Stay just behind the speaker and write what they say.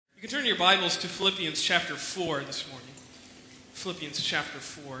You can turn your Bibles to Philippians chapter 4 this morning. Philippians chapter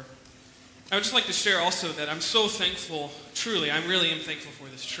 4. I would just like to share also that I'm so thankful, truly, I really am thankful for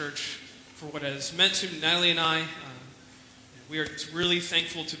this church, for what it has meant to Natalie and I. We are really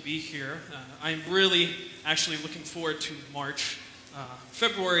thankful to be here. I'm really actually looking forward to March.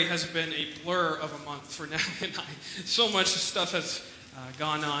 February has been a blur of a month for Natalie and I. So much stuff has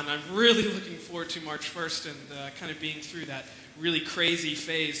gone on. I'm really looking forward to March 1st and kind of being through that really crazy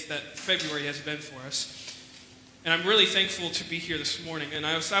phase that February has been for us. And I'm really thankful to be here this morning. And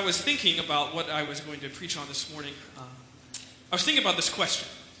I was thinking about what I was going to preach on this morning. I was thinking about this question.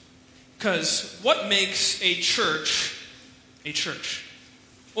 Because what makes a church a church?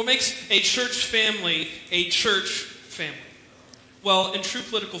 What makes a church family a church family? Well, in true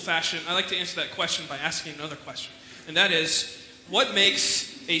political fashion, I like to answer that question by asking another question. And that is, what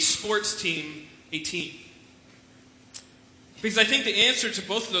makes a sports team a team? Because I think the answer to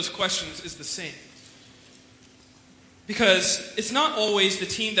both of those questions is the same. Because it's not always the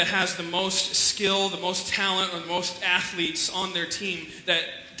team that has the most skill, the most talent, or the most athletes on their team that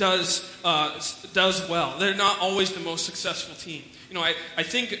does well. They're not always the most successful team. You know, I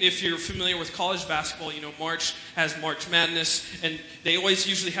think if you're familiar with college basketball, you know, March has March Madness, and they always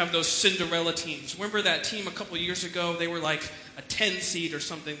usually have those Cinderella teams. Remember that team a couple years ago? They were like a 10 seed or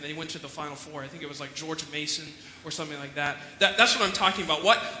something. They went to the Final Four. I think it was like George Mason or something like that. That's what I'm talking about.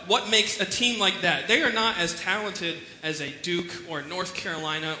 What makes a team like that? They are not as talented as a Duke or North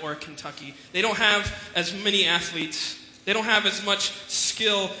Carolina or Kentucky. They don't have as many athletes. They don't have as much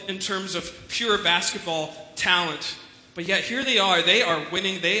skill in terms of pure basketball talent. But yet here they are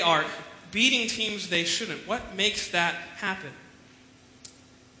winning, they are beating teams they shouldn't. What makes that happen?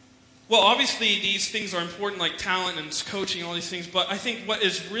 Well, obviously these things are important, like talent and coaching, all these things, but I think what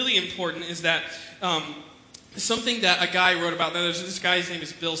is really important is that something that a guy wrote about. Now, this guy's name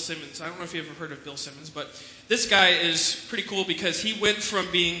is Bill Simmons. I don't know if you've ever heard of Bill Simmons, but this guy is pretty cool because he went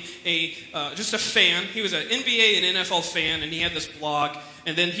from being just a fan. He was an NBA and NFL fan, and he had this blog,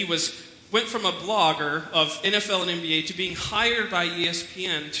 and then he went from a blogger of NFL and NBA to being hired by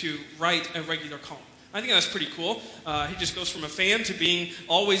ESPN to write a regular column. I think that's pretty cool. He just goes from a fan to being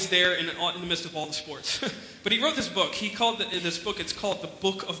always there in the midst of all the sports. But he wrote this book. It's called The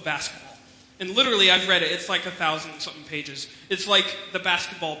Book of Basketball. And literally, I've read it. It's like 1,000-something pages. It's like the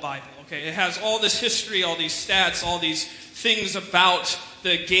basketball Bible, okay? It has all this history, all these stats, all these things about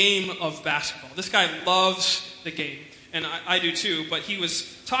the game of basketball. This guy loves the game, and I do too, but he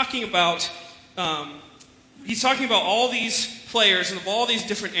was talking about all these players and of all these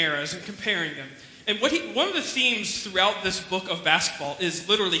different eras and comparing them. And one of the themes throughout this book of basketball is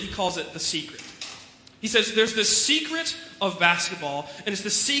literally, he calls it the secret. He says there's this secret of basketball, and it's the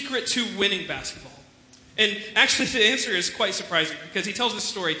secret to winning basketball. And actually the answer is quite surprising because he tells this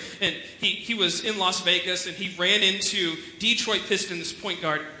story, and he was in Las Vegas, and he ran into Detroit Pistons point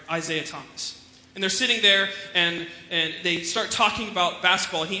guard Isaiah Thomas. And they're sitting there, and they start talking about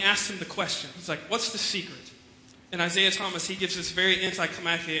basketball, and he asks him the question. He's like, what's the secret? And Isaiah Thomas, he gives this very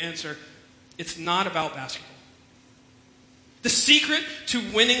anticlimactic answer. It's not about basketball. The secret to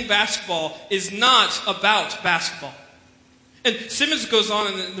winning basketball is not about basketball. And Simmons goes on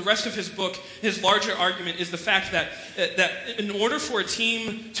in the rest of his book, his larger argument is the fact that in order for a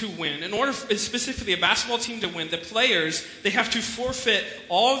team to win, specifically a basketball team to win, the players, they have to forfeit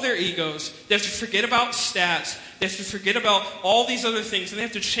all of their egos, they have to forget about stats, they have to forget about all these other things, and they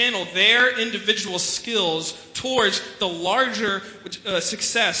have to channel their individual skills towards the larger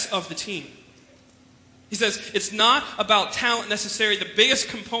success of the team. He says it's not about talent necessarily. The biggest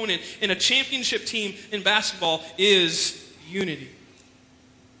component in a championship team in basketball is unity.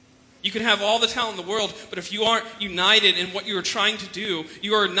 You can have all the talent in the world, but if you aren't united in what you are trying to do,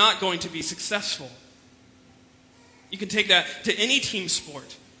 you are not going to be successful. You can take that to any team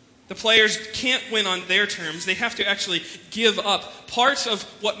sport. The players can't win on their terms. They have to actually give up parts of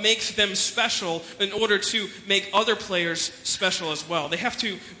what makes them special in order to make other players special as well. They have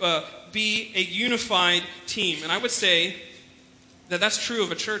to be a unified team. And I would say that that's true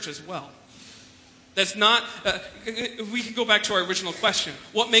of a church as well. That's not, we can go back to our original question.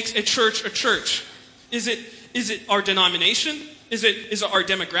 What makes a church a church? Is it our denomination? Is it our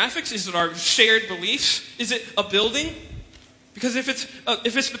demographics? Is it our shared beliefs? Is it a building? Because if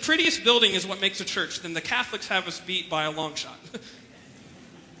it's the prettiest building is what makes a church, then the Catholics have us beat by a long shot.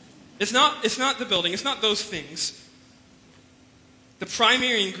 It's not the building, it's not those things. The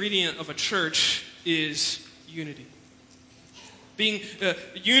primary ingredient of a church is unity. being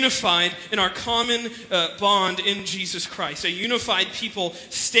unified in our common bond in Jesus Christ. A unified people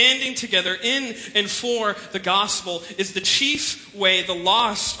standing together in and for the gospel is the chief way the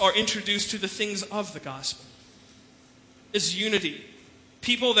lost are introduced to the things of the gospel. Is unity.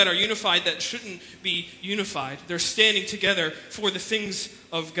 People that are unified that shouldn't be unified. They're standing together for the things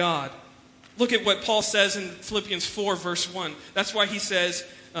of God. Look at what Paul says in Philippians 4, verse 1. That's why he says,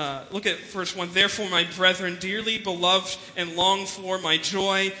 look at verse 1. Therefore, my brethren, dearly beloved and longed for, my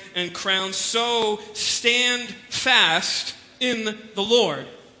joy and crown, so stand fast in the Lord.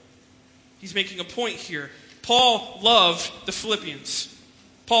 He's making a point here. Paul loved the Philippians.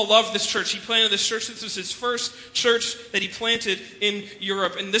 Paul loved this church. He planted this church. This was his first church that he planted in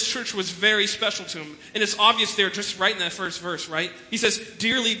Europe. And this church was very special to him. And it's obvious there just right in that first verse, right? He says,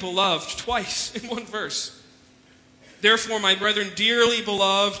 dearly beloved, twice in one verse. Therefore, my brethren, dearly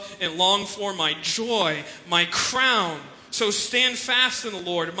beloved and long for, my joy, my crown. So stand fast in the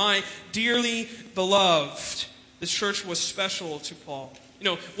Lord, my dearly beloved. This church was special to Paul. You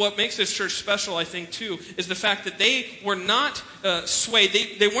know, what makes this church special, I think, too, is the fact that they were not swayed.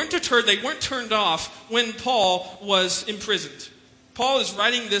 They weren't deterred. They weren't turned off when Paul was imprisoned. Paul is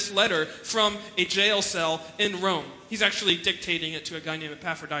writing this letter from a jail cell in Rome. He's actually dictating it to a guy named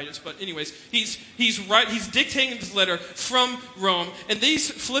Epaphroditus. But anyways, he's dictating this letter from Rome. And these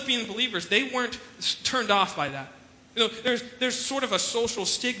Philippian believers, they weren't turned off by that. You know, there's sort of a social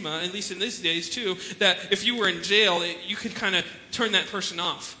stigma, at least in these days too, that if you were in jail, you could kind of turn that person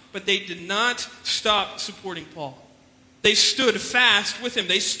off. But they did not stop supporting Paul. They stood fast with him.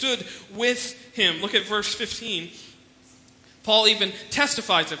 They stood with him. Look at verse 15. Paul even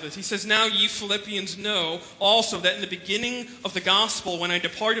testifies of this. He says, now ye Philippians know also that in the beginning of the gospel, when I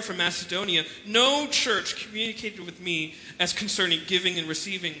departed from Macedonia, no church communicated with me as concerning giving and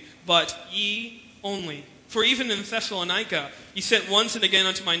receiving, but ye only. For even in Thessalonica, ye sent once and again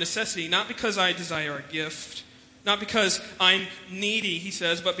unto my necessity, not because I desire a gift, not because I'm needy, he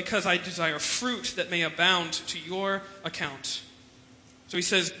says, but because I desire fruit that may abound to your account. So he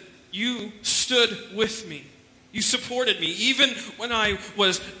says, you stood with me. You supported me, even when I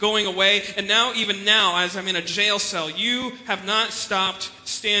was going away, and now, even now, as I'm in a jail cell, you have not stopped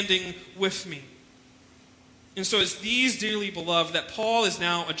standing with me. And so it's these dearly beloved that Paul is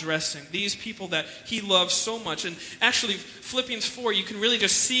now addressing, these people that he loves so much. And actually, Philippians 4, you can really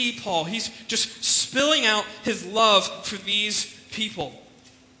just see Paul. He's just spilling out his love for these people.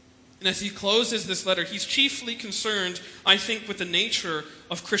 And as he closes this letter, he's chiefly concerned, I think, with the nature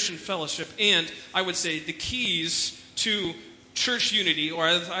of Christian fellowship and, I would say, the keys to church unity, or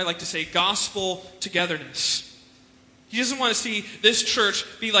as I like to say, gospel togetherness. He doesn't want to see this church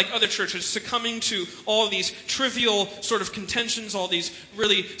be like other churches, succumbing to all these trivial sort of contentions, all these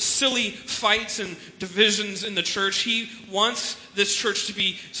really silly fights and divisions in the church. He wants this church to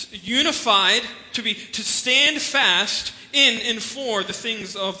be unified, to stand fast in and for the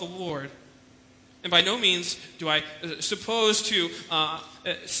things of the Lord. And by no means do I suppose to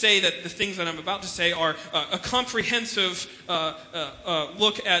say that the things that I'm about to say are a comprehensive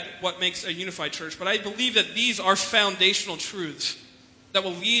look at what makes a unified church. But I believe that these are foundational truths that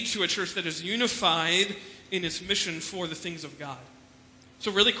will lead to a church that is unified in its mission for the things of God.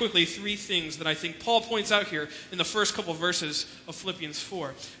 So really quickly, three things that I think Paul points out here in the first couple verses of Philippians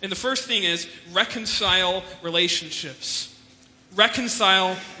 4. And the first thing is reconcile relationships.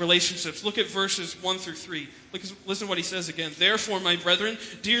 Reconcile relationships. Look at verses 1 through 3. Listen to what he says again. Therefore, my brethren,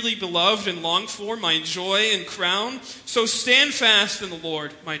 dearly beloved and longed for, my joy and crown, so stand fast in the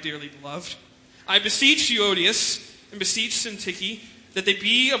Lord, my dearly beloved. I beseech Euodias and beseech Syntyche that they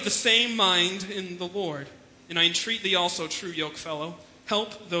be of the same mind in the Lord. And I entreat thee also, true yokefellow,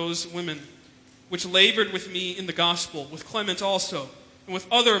 help those women which labored with me in the gospel, with Clement also, and with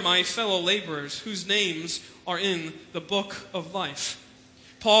other my fellow laborers, whose names are in the book of life.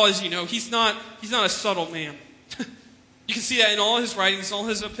 Paul, as you know, he's not a subtle man. You can see that in all his writings, all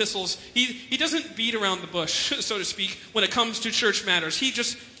his epistles. He doesn't beat around the bush, so to speak, when it comes to church matters. He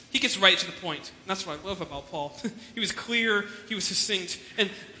gets right to the point. And that's what I love about Paul. He was clear, he was succinct, and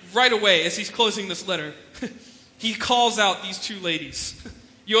right away, as he's closing this letter, he calls out these two ladies,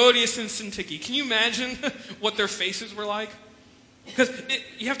 Euodias and Syntyche. Can you imagine what their faces were like? Because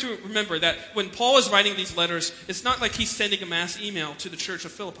you have to remember that when Paul is writing these letters, it's not like he's sending a mass email to the church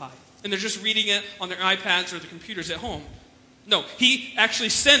of Philippi, and they're just reading it on their iPads or the computers at home. No, he actually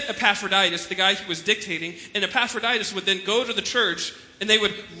sent Epaphroditus, the guy who was dictating, and Epaphroditus would then go to the church, and they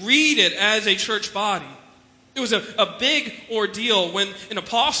would read it as a church body. It was a big ordeal when an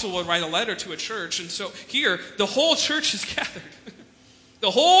apostle would write a letter to a church, and so here, the whole church is gathered. The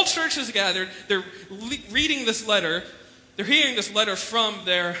whole church is gathered. They're reading this letter. they're hearing this letter from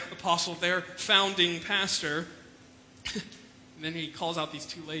their apostle, their founding pastor. And then he calls out these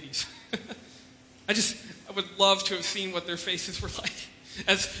two ladies. I would love to have seen what their faces were like.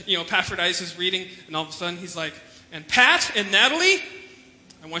 As, Epaphroditus is reading, and all of a sudden he's like, and Pat and Natalie,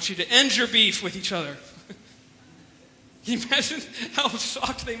 I want you to end your beef with each other. Can you imagine how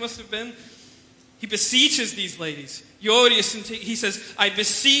shocked they must have been? He beseeches these ladies. Euodias and he says, I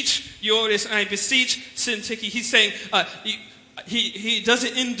beseech Euodias and I beseech Syntyche. He's saying, he does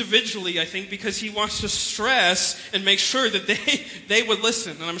it individually, I think, because he wants to stress and make sure that they would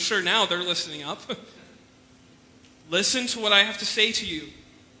listen. And I'm sure now they're listening up. Listen to what I have to say to you.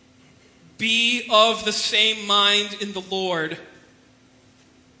 Be of the same mind in the Lord.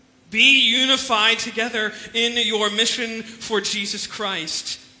 Be unified together in your mission for Jesus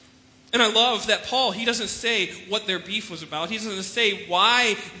Christ. And I love that Paul, he doesn't say what their beef was about. He doesn't say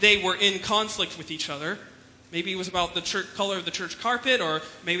why they were in conflict with each other. Maybe it was about the church color of the church carpet, or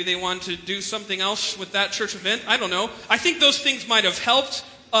maybe they wanted to do something else with that church event. I don't know. I think those things might have helped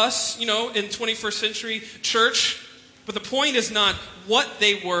us, in 21st century church. But the point is not what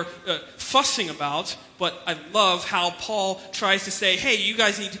they were fussing about, but I love how Paul tries to say, hey, you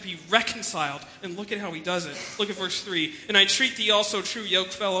guys need to be reconciled. And look at how he does it. Look at verse 3. And I entreat thee also, true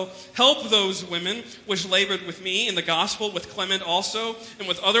yokefellow, help those women which labored with me in the gospel, with Clement also, and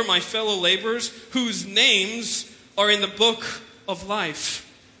with other my fellow laborers, whose names are in the book of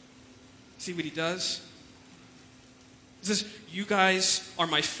life. See what he does? He says, you guys are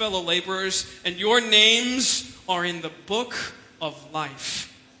my fellow laborers, and your names are in the book of life.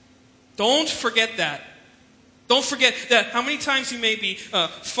 Don't forget that. Don't forget that how many times you may be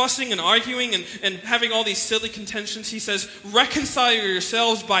fussing and arguing and having all these silly contentions. He says, reconcile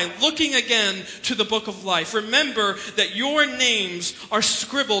yourselves by looking again to the book of life. Remember that your names are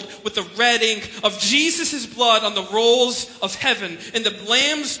scribbled with the red ink of Jesus' blood on the rolls of heaven in the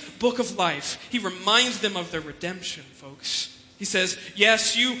Lamb's book of life. He reminds them of their redemption, folks. He says,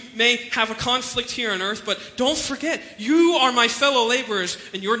 yes, you may have a conflict here on earth, but don't forget, you are my fellow laborers,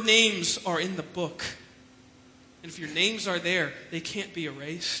 and your names are in the book. And if your names are there, they can't be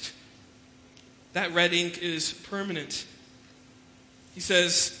erased. That red ink is permanent. He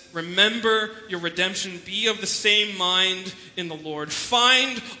says, remember your redemption. Be of the same mind in the Lord.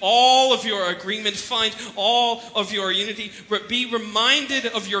 Find all of your agreement. Find all of your unity. Be reminded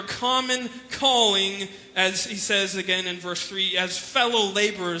of your common calling, as he says again in verse 3, as fellow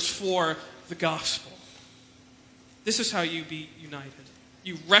laborers for the gospel. This is how you be united.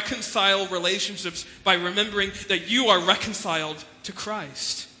 You reconcile relationships by remembering that you are reconciled to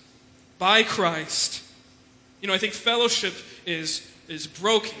Christ. By Christ. I think fellowship is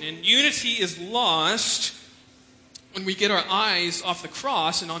broken and unity is lost when we get our eyes off the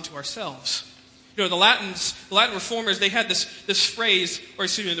cross and onto ourselves. The Latin reformers, they had this phrase,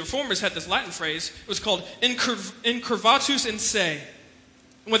 the reformers had this Latin phrase. It was called incurvatus in se.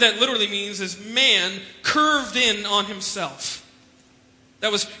 And what that literally means is man curved in on himself.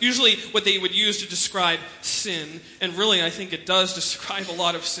 That was usually what they would use to describe sin. And really, I think it does describe a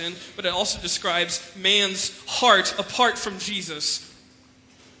lot of sin, but it also describes man's heart apart from Jesus.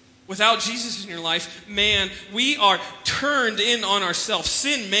 Without Jesus in your life, man, we are turned in on ourselves.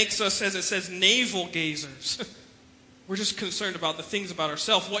 Sin makes us, as it says, navel gazers. We're just concerned about the things about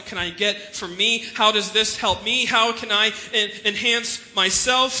ourselves. What can I get for me? How does this help me? How can I enhance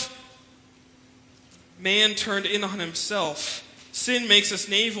myself? Man turned in on himself. Sin makes us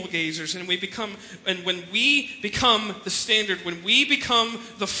navel gazers, and when we become the standard, when we become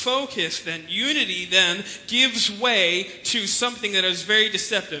the focus, then unity then gives way to something that is very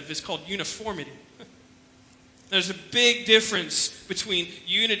deceptive. It's called uniformity. There's a big difference between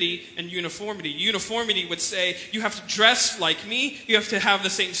unity and uniformity. Uniformity would say you have to dress like me, you have to have the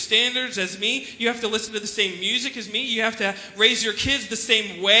same standards as me, you have to listen to the same music as me, you have to raise your kids the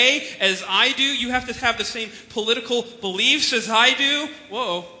same way as I do, you have to have the same political beliefs as I do.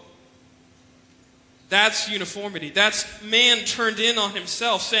 Whoa. That's uniformity. That's man turned in on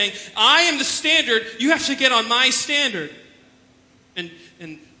himself saying, I am the standard, you have to get on my standard.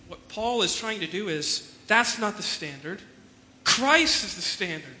 And what Paul is trying to do is, that's not the standard. Christ is the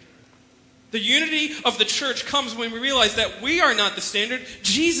standard. The unity of the church comes when we realize that we are not the standard.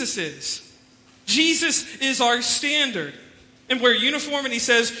 Jesus is. Jesus is our standard. And where uniformity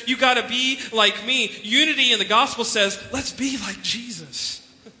says, you got to be like me, unity in the gospel says, let's be like Jesus.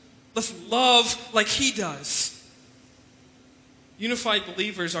 Let's love like he does. Unified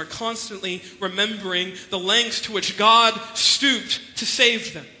believers are constantly remembering the lengths to which God stooped to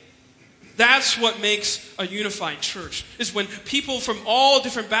save them. That's what makes a unified church, is when people from all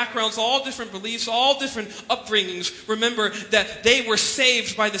different backgrounds, all different beliefs, all different upbringings remember that they were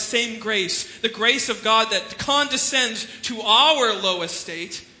saved by the same grace, the grace of God that condescends to our low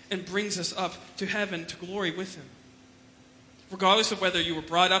estate and brings us up to heaven to glory with Him. Regardless of whether you were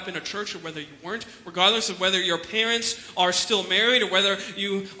brought up in a church or whether you weren't, regardless of whether your parents are still married or whether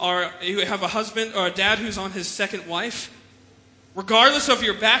you have a husband or a dad who's on his second wife, regardless of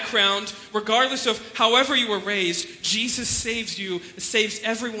your background, regardless of however you were raised, Jesus saves you, saves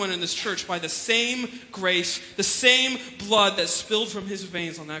everyone in this church by the same grace, the same blood that spilled from His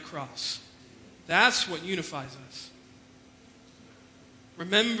veins on that cross. That's what unifies us.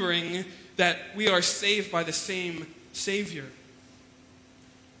 Remembering that we are saved by the same Savior.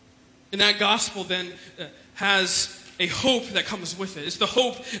 And that gospel then has a hope that comes with it. It's the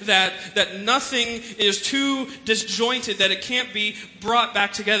hope that nothing is too disjointed, that it can't be brought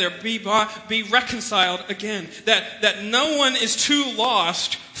back together, be reconciled again. That no one is too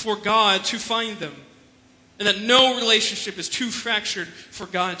lost for God to find them. And that no relationship is too fractured for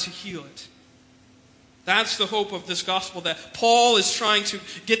God to heal it. That's the hope of this gospel that Paul is trying to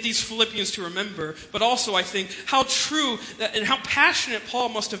get these Philippians to remember. But also, I think, how true and how passionate Paul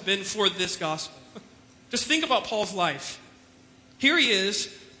must have been for this gospel. Just think about Paul's life. Here he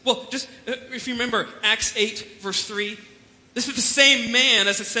is. Well, just if you remember Acts 8, verse 3. This is the same man,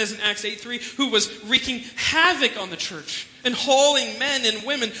 as it says in Acts 8:3, who was wreaking havoc on the church and hauling men and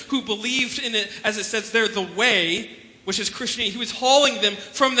women who believed in it, as it says there, the way, which is Christianity. He was hauling them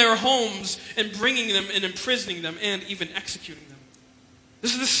from their homes and bringing them and imprisoning them and even executing them.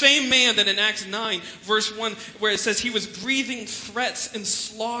 This is the same man that in Acts 9, verse 1, where it says he was breathing threats and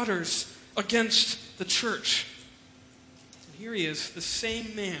slaughters against the church. And here he is, the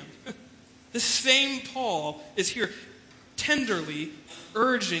same man. The same Paul is here tenderly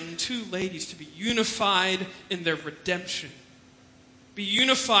urging two ladies to be unified in their redemption. Be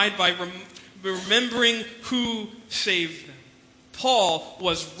unified by remembering who saved them. Paul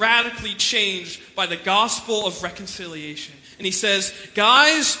was radically changed by the gospel of reconciliation. And he says,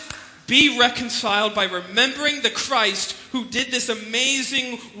 guys, be reconciled by remembering the Christ who did this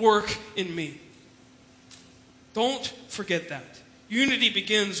amazing work in me. Don't forget that. Unity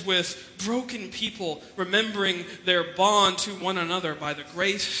begins with broken people remembering their bond to one another by the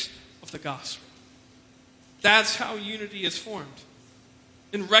grace of the gospel. That's how unity is formed.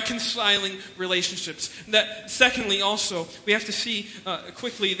 In reconciling relationships. That, secondly, also, we have to see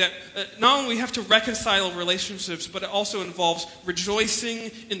quickly that not only we have to reconcile relationships, but it also involves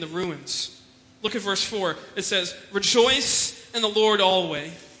rejoicing in the ruins. Look at verse 4. It says, "Rejoice in the Lord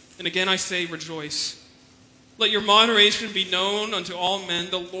always." And again I say rejoice. "Let your moderation be known unto all men.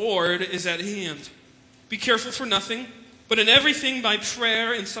 The Lord is at hand. Be careful for nothing, but in everything by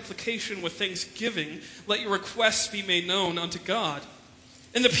prayer and supplication with thanksgiving, let your requests be made known unto God.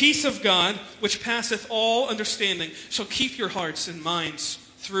 And the peace of God, which passeth all understanding, shall keep your hearts and minds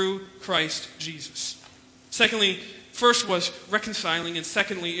through Christ Jesus." Secondly, first was reconciling, and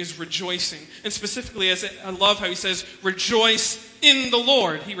secondly is rejoicing. And specifically, as I love how he says, "Rejoice in the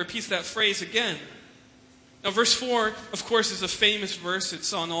Lord." He repeats that phrase again. Now, verse 4, of course, is a famous verse.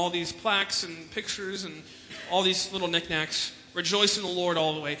 It's on all these plaques and pictures and all these little knickknacks. Rejoice in the Lord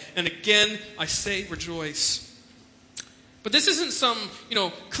all the way. And again, I say rejoice. But this isn't some,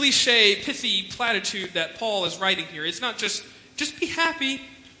 cliche, pithy platitude that Paul is writing here. It's not just be happy.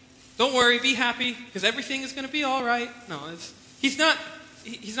 Don't worry, be happy, because everything is going to be all right. No, he's not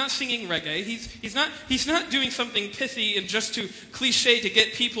singing reggae. He's not doing something pithy and just to cliche to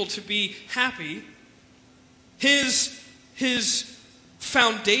get people to be happy. His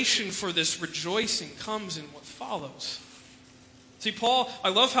foundation for this rejoicing comes in what follows. See, I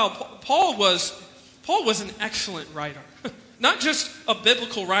love how Paul was an excellent writer. Not just a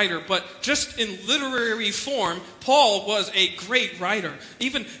biblical writer, but just in literary form, Paul was a great writer.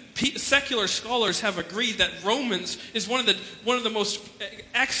 Even secular scholars have agreed that Romans is one of the most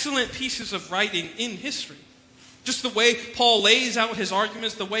excellent pieces of writing in history. Just the way Paul lays out his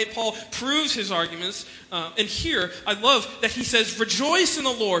arguments, the way Paul proves his arguments. And here, I love that he says, "Rejoice in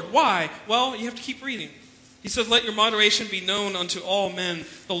the Lord." Why? Well, you have to keep reading. He says, "Let your moderation be known unto all men.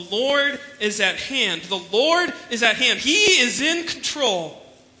 The Lord is at hand." The Lord is at hand. He is in control.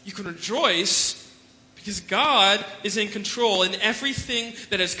 You can rejoice because God is in control, and everything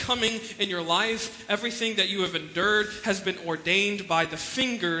that is coming in your life, everything that you have endured, has been ordained by the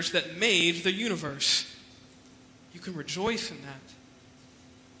fingers that made the universe. You can rejoice in that.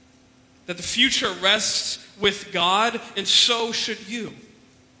 That the future rests with God, and so should you.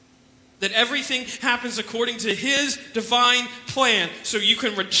 That everything happens according to his divine plan. So you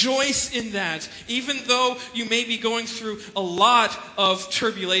can rejoice in that. Even though you may be going through a lot of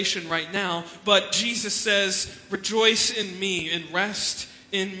tribulation right now. But Jesus says, rejoice in me and rest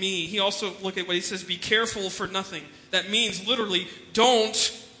in me. He also, look at what he says, be careful for nothing. That means literally,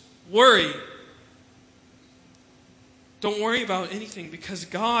 don't worry. Don't worry about anything because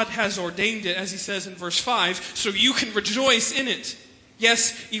God has ordained it, as he says in verse 5, so you can rejoice in it.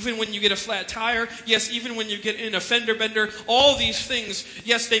 Yes, even when you get a flat tire. Yes, even when you get in a fender bender. All these things,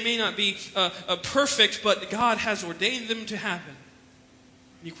 yes, they may not be perfect, but God has ordained them to happen.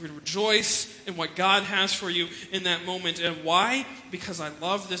 You can rejoice in what God has for you in that moment. And why? Because I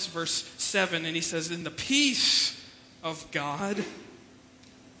love this verse 7. And he says, in the peace of God,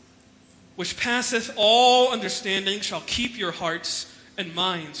 which passeth all understanding, shall keep your hearts and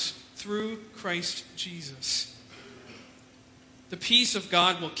minds through Christ Jesus. The peace of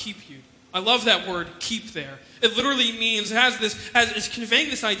God will keep you. I love that word, keep there. It literally means, it's conveying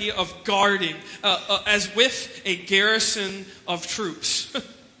this idea of guarding, as with a garrison of troops.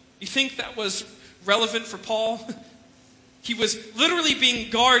 You think that was relevant for Paul? He was literally being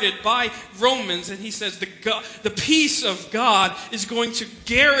guarded by Romans, and he says the peace of God is going to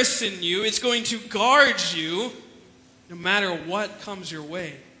garrison you. It's going to guard you no matter what comes your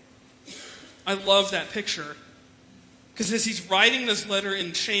way. I love that picture. Because as he's writing this letter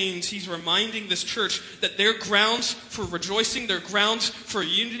in chains, he's reminding this church that their grounds for rejoicing, their grounds for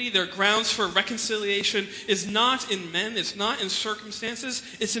unity, their grounds for reconciliation is not in men, it's not in circumstances,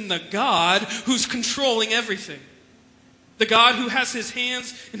 it's in the God who's controlling everything. The God who has his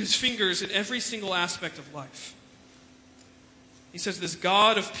hands and his fingers in every single aspect of life. He says this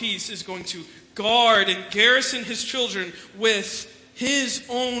God of peace is going to guard and garrison his children with his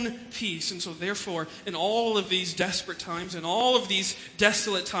own peace. And so therefore, in all of these desperate times, in all of these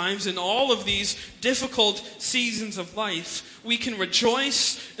desolate times, in all of these difficult seasons of life, we can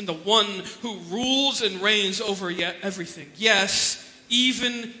rejoice in the one who rules and reigns over yet everything. Yes,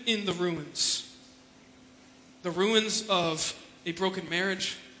 even in the ruins. The ruins of a broken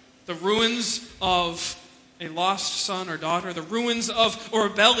marriage, the ruins of a lost son or daughter, the ruins of a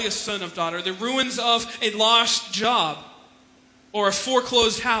rebellious son or daughter, the ruins of a lost job, or a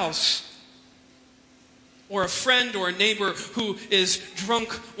foreclosed house, or a friend or a neighbor who is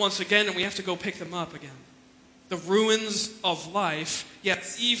drunk once again and we have to go pick them up again. The ruins of life,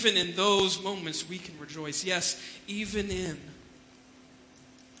 yes, even in those moments we can rejoice. Yes, even in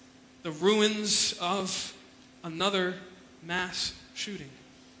the ruins of another mass shooting.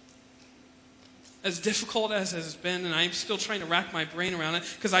 As difficult as it has been, and I'm still trying to rack my brain around it,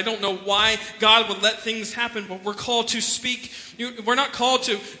 because I don't know why God would let things happen, but we're called to speak. We're not called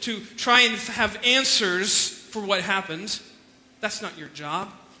to try and have answers for what happened. That's not your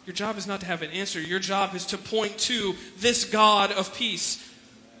job. Your job is not to have an answer. Your job is to point to this God of peace.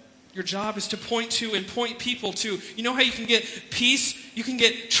 Your job is to point to and point people to. You know how you can get peace? You can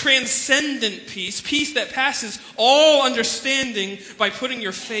get transcendent peace, peace that passes all understanding by putting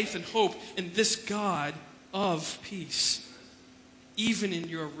your faith and hope in this God of peace, even in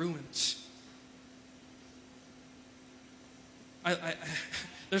your ruins.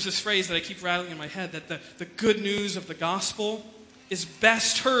 There's this phrase that I keep rattling in my head, that the good news of the gospel is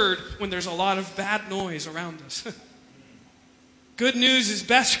best heard when there's a lot of bad noise around us. Good news is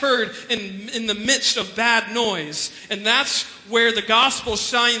best heard in the midst of bad noise. And that's where the gospel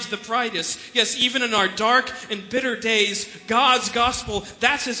shines the brightest. Yes, even in our dark and bitter days, God's gospel,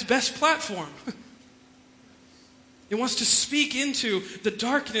 that's its best platform. It wants to speak into the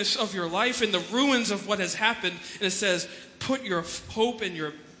darkness of your life and the ruins of what has happened. And it says, put your hope and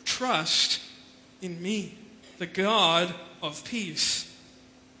your trust in me, the God of peace.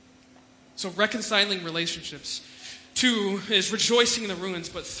 So reconciling relationships. 2 is rejoicing in the ruins.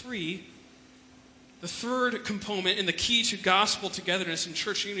 But 3, the third component and the key to gospel togetherness and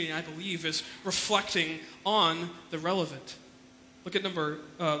church unity, I believe, is reflecting on the relevant. Look at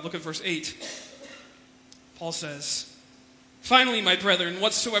verse 8. Paul says, finally, my brethren,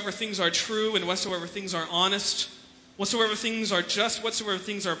 whatsoever things are true and whatsoever things are honest, whatsoever things are just, whatsoever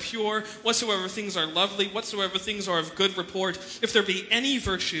things are pure, whatsoever things are lovely, whatsoever things are of good report, if there be any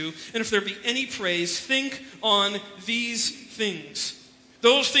virtue, and if there be any praise, think on these things.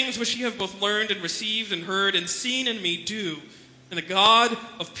 Those things which ye have both learned and received and heard and seen in me do, and the God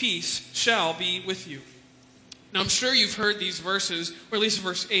of peace shall be with you. Now I'm sure you've heard these verses, or at least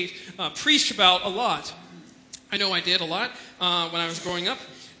verse 8, preached about a lot. I know I did a lot when I was growing up.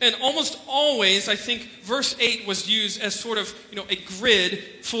 And almost always, I think, verse 8 was used as sort of, a grid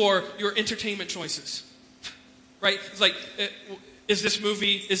for your entertainment choices. Right? It's like, is this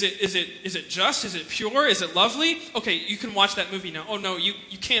movie, is it just? Is it pure? Is it lovely? Okay, you can watch that movie now. Oh no, you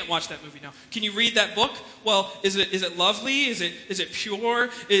can't watch that movie now. Can you read that book? Well, is it lovely? Is it pure?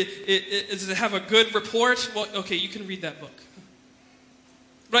 Does it have a good report? Well, okay, you can read that book.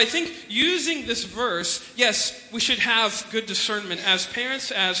 But I think using this verse, yes, we should have good discernment. As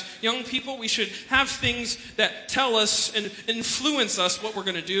parents, as young people, we should have things that tell us and influence us what we're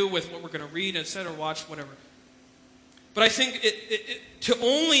going to do with what we're going to read, etc., watch, whatever. But I think to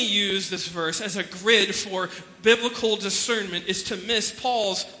only use this verse as a grid for biblical discernment is to miss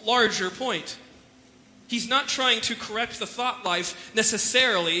Paul's larger point. He's not trying to correct the thought life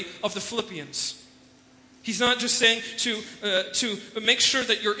necessarily of the Philippians. He's not just saying to make sure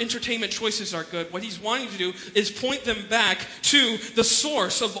that your entertainment choices are good. What he's wanting to do is point them back to the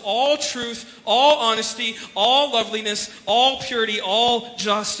source of all truth, all honesty, all loveliness, all purity, all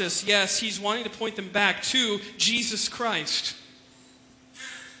justice. Yes, he's wanting to point them back to Jesus Christ.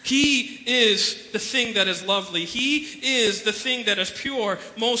 He is the thing that is lovely. He is the thing that is pure,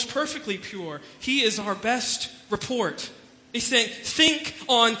 most perfectly pure. He is our best report. He's saying, think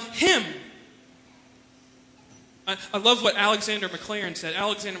on him. I love what Alexander Maclaren said.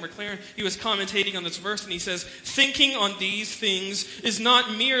 Alexander Maclaren, he was commentating on this verse, and he says, thinking on these things is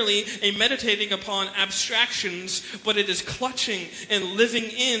not merely a meditating upon abstractions, but it is clutching and living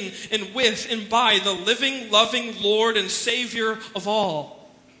in and with and by the living, loving Lord and Savior of all.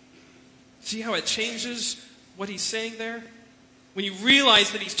 See how it changes what he's saying there? When you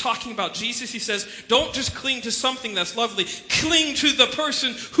realize that he's talking about Jesus, he says, don't just cling to something that's lovely. Cling to the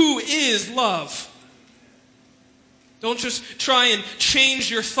person who is love. Don't just try and change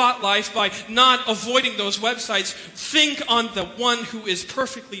your thought life by not avoiding those websites. Think on the one who is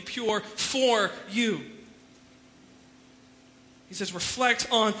perfectly pure for you. He says, reflect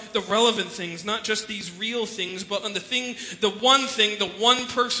on the relevant things, not just these real things, but on the one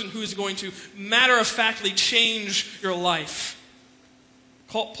person who is going to matter-of-factly change your life.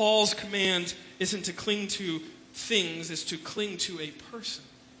 Paul's command isn't to cling to things, it's to cling to a person.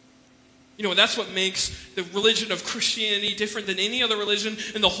 You know, that's what makes the religion of Christianity different than any other religion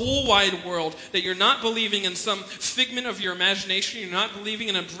in the whole wide world. That you're not believing in some figment of your imagination. You're not believing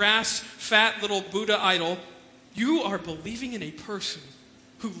in a brass, fat little Buddha idol. You are believing in a person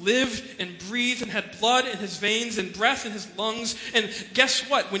who lived and breathed and had blood in his veins and breath in his lungs. And guess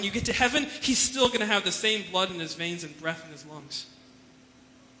what? When you get to heaven, he's still going to have the same blood in his veins and breath in his lungs.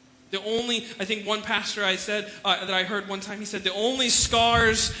 I think one pastor that I heard one time, he said, the only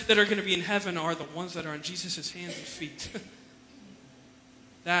scars that are going to be in heaven are the ones that are on Jesus' hands and feet.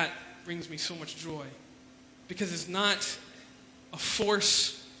 That brings me so much joy. Because it's not a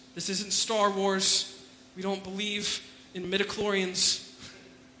force. This isn't Star Wars. We don't believe in midichlorians.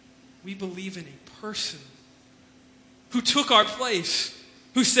 We believe in a person who took our place.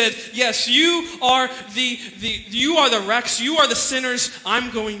 Who said, yes, you are the wrecks, you are the sinners, I'm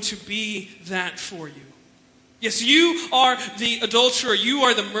going to be that for you. Yes, you are the adulterer, you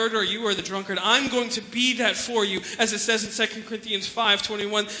are the murderer, you are the drunkard, I'm going to be that for you. As it says in 2 Corinthians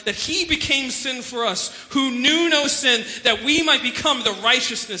 5:21, that he became sin for us, who knew no sin, that we might become the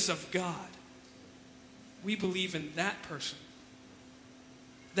righteousness of God. We believe in that person.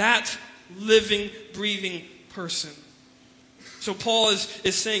 That living, breathing person. So Paul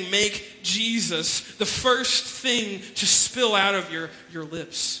is saying, make Jesus the first thing to spill out of your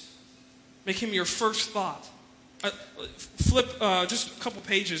lips. Make him your first thought. Flip just a couple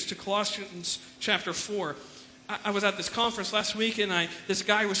pages to Colossians chapter 4. I was at this conference last week, and this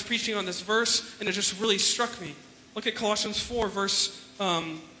guy was preaching on this verse, and it just really struck me. Look at Colossians 4, verse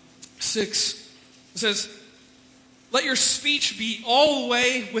 6. It says, let your speech be all the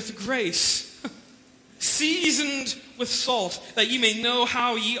way with grace, seasoned with salt, that ye may know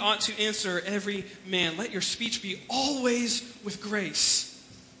how ye ought to answer every man. Let your speech be always with grace.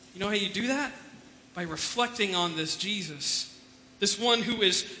 You know how you do that? By reflecting on this Jesus. This one who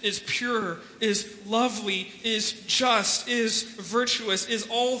is pure, is lovely, is just, is virtuous, is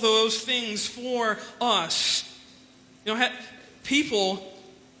all those things for us. You know, people,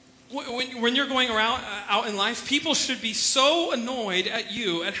 when you're going around out in life, people should be so annoyed at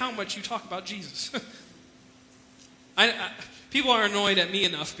you at how much you talk about Jesus. People are annoyed at me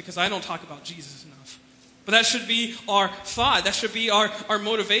enough because I don't talk about Jesus enough. But that should be our thought. That should be our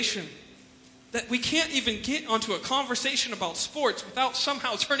motivation. That we can't even get onto a conversation about sports without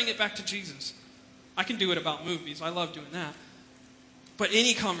somehow turning it back to Jesus. I can do it about movies. I love doing that. But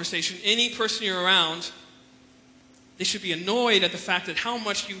any conversation, any person you're around, they should be annoyed at the fact that how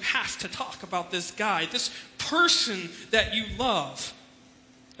much you have to talk about this guy, this person that you love.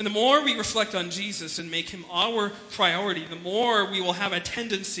 And the more we reflect on Jesus and make him our priority, the more we will have a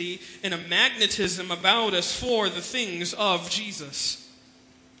tendency and a magnetism about us for the things of Jesus.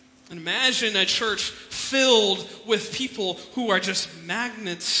 And imagine a church filled with people who are just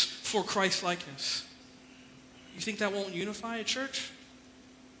magnets for Christ-likeness. You think that won't unify a church?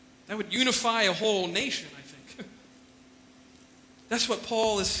 That would unify a whole nation, I think. That's what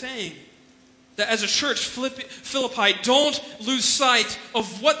Paul is saying. That as a church, Philippi, don't lose sight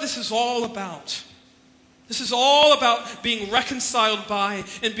of what this is all about. This is all about being reconciled by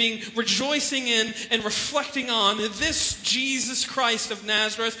and being rejoicing in and reflecting on this Jesus Christ of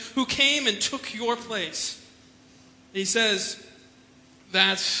Nazareth who came and took your place. He says,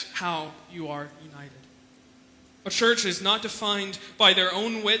 that's how you are united. A church is not defined by their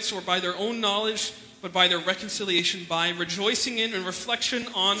own wits or by their own knowledge, but by their reconciliation, by rejoicing in and reflection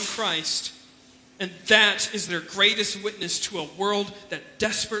on Christ. And that is their greatest witness to a world that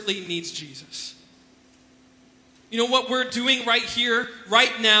desperately needs Jesus. You know what we're doing right here,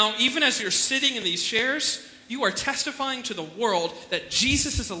 right now, even as you're sitting in these chairs, you are testifying to the world that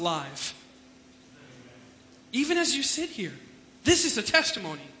Jesus is alive. Even as you sit here, this is a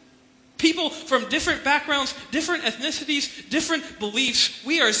testimony. People from different backgrounds, different ethnicities, different beliefs,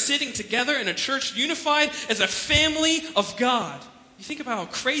 we are sitting together in a church unified as a family of God. You think about how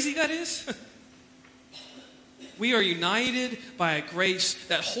crazy that is? We are united by a grace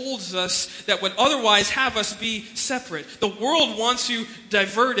that holds us, that would otherwise have us be separate. The world wants you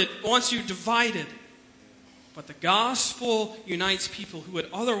diverted, wants you divided. But the gospel unites people who would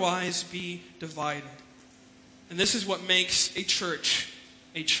otherwise be divided. And this is what makes a church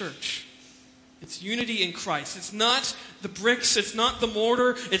a church. It's unity in Christ. It's not the bricks, it's not the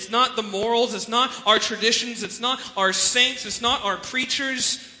mortar, it's not the morals, it's not our traditions, it's not our saints, it's not our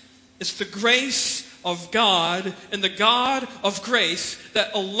preachers. It's the grace of God and the God of grace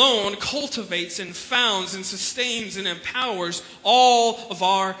that alone cultivates and founds and sustains and empowers all of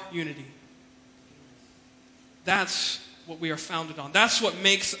our unity. That's what we are founded on. That's what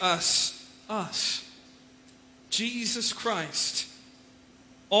makes us us. Jesus Christ.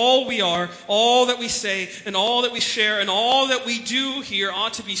 All we are, all that we say, and all that we share, and all that we do here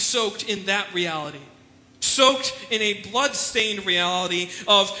ought to be soaked in that reality. Soaked in a blood-stained reality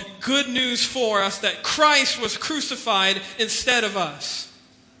of good news for us that Christ was crucified instead of us.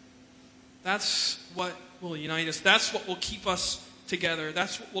 That's what will unite us. That's what will keep us together.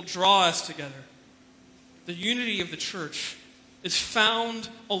 That's what will draw us together. The unity of the church is found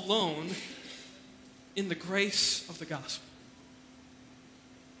alone in the grace of the gospel.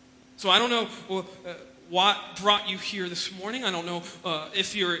 So I don't know what brought you here this morning. I don't know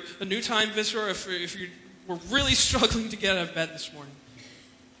if you're a new-time visitor, if you were really struggling to get out of bed this morning,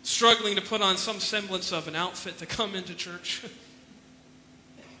 struggling to put on some semblance of an outfit to come into church.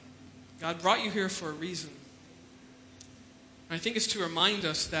 God brought you here for a reason. And I think it's to remind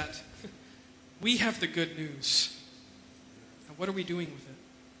us that we have the good news. And what are we doing with it?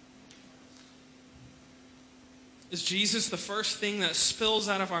 Is Jesus the first thing that spills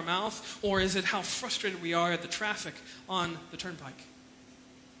out of our mouth, or is it how frustrated we are at the traffic on the turnpike?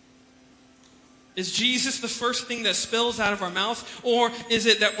 Is Jesus the first thing that spills out of our mouth, or is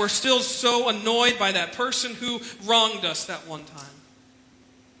it that we're still so annoyed by that person who wronged us that one time?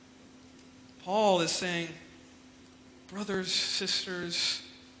 Paul is saying, brothers, sisters,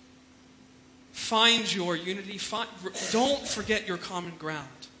 find your unity. Don't forget your common ground.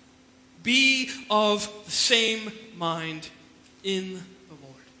 Be of the same mind in the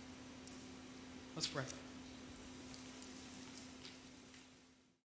Lord. Let's pray.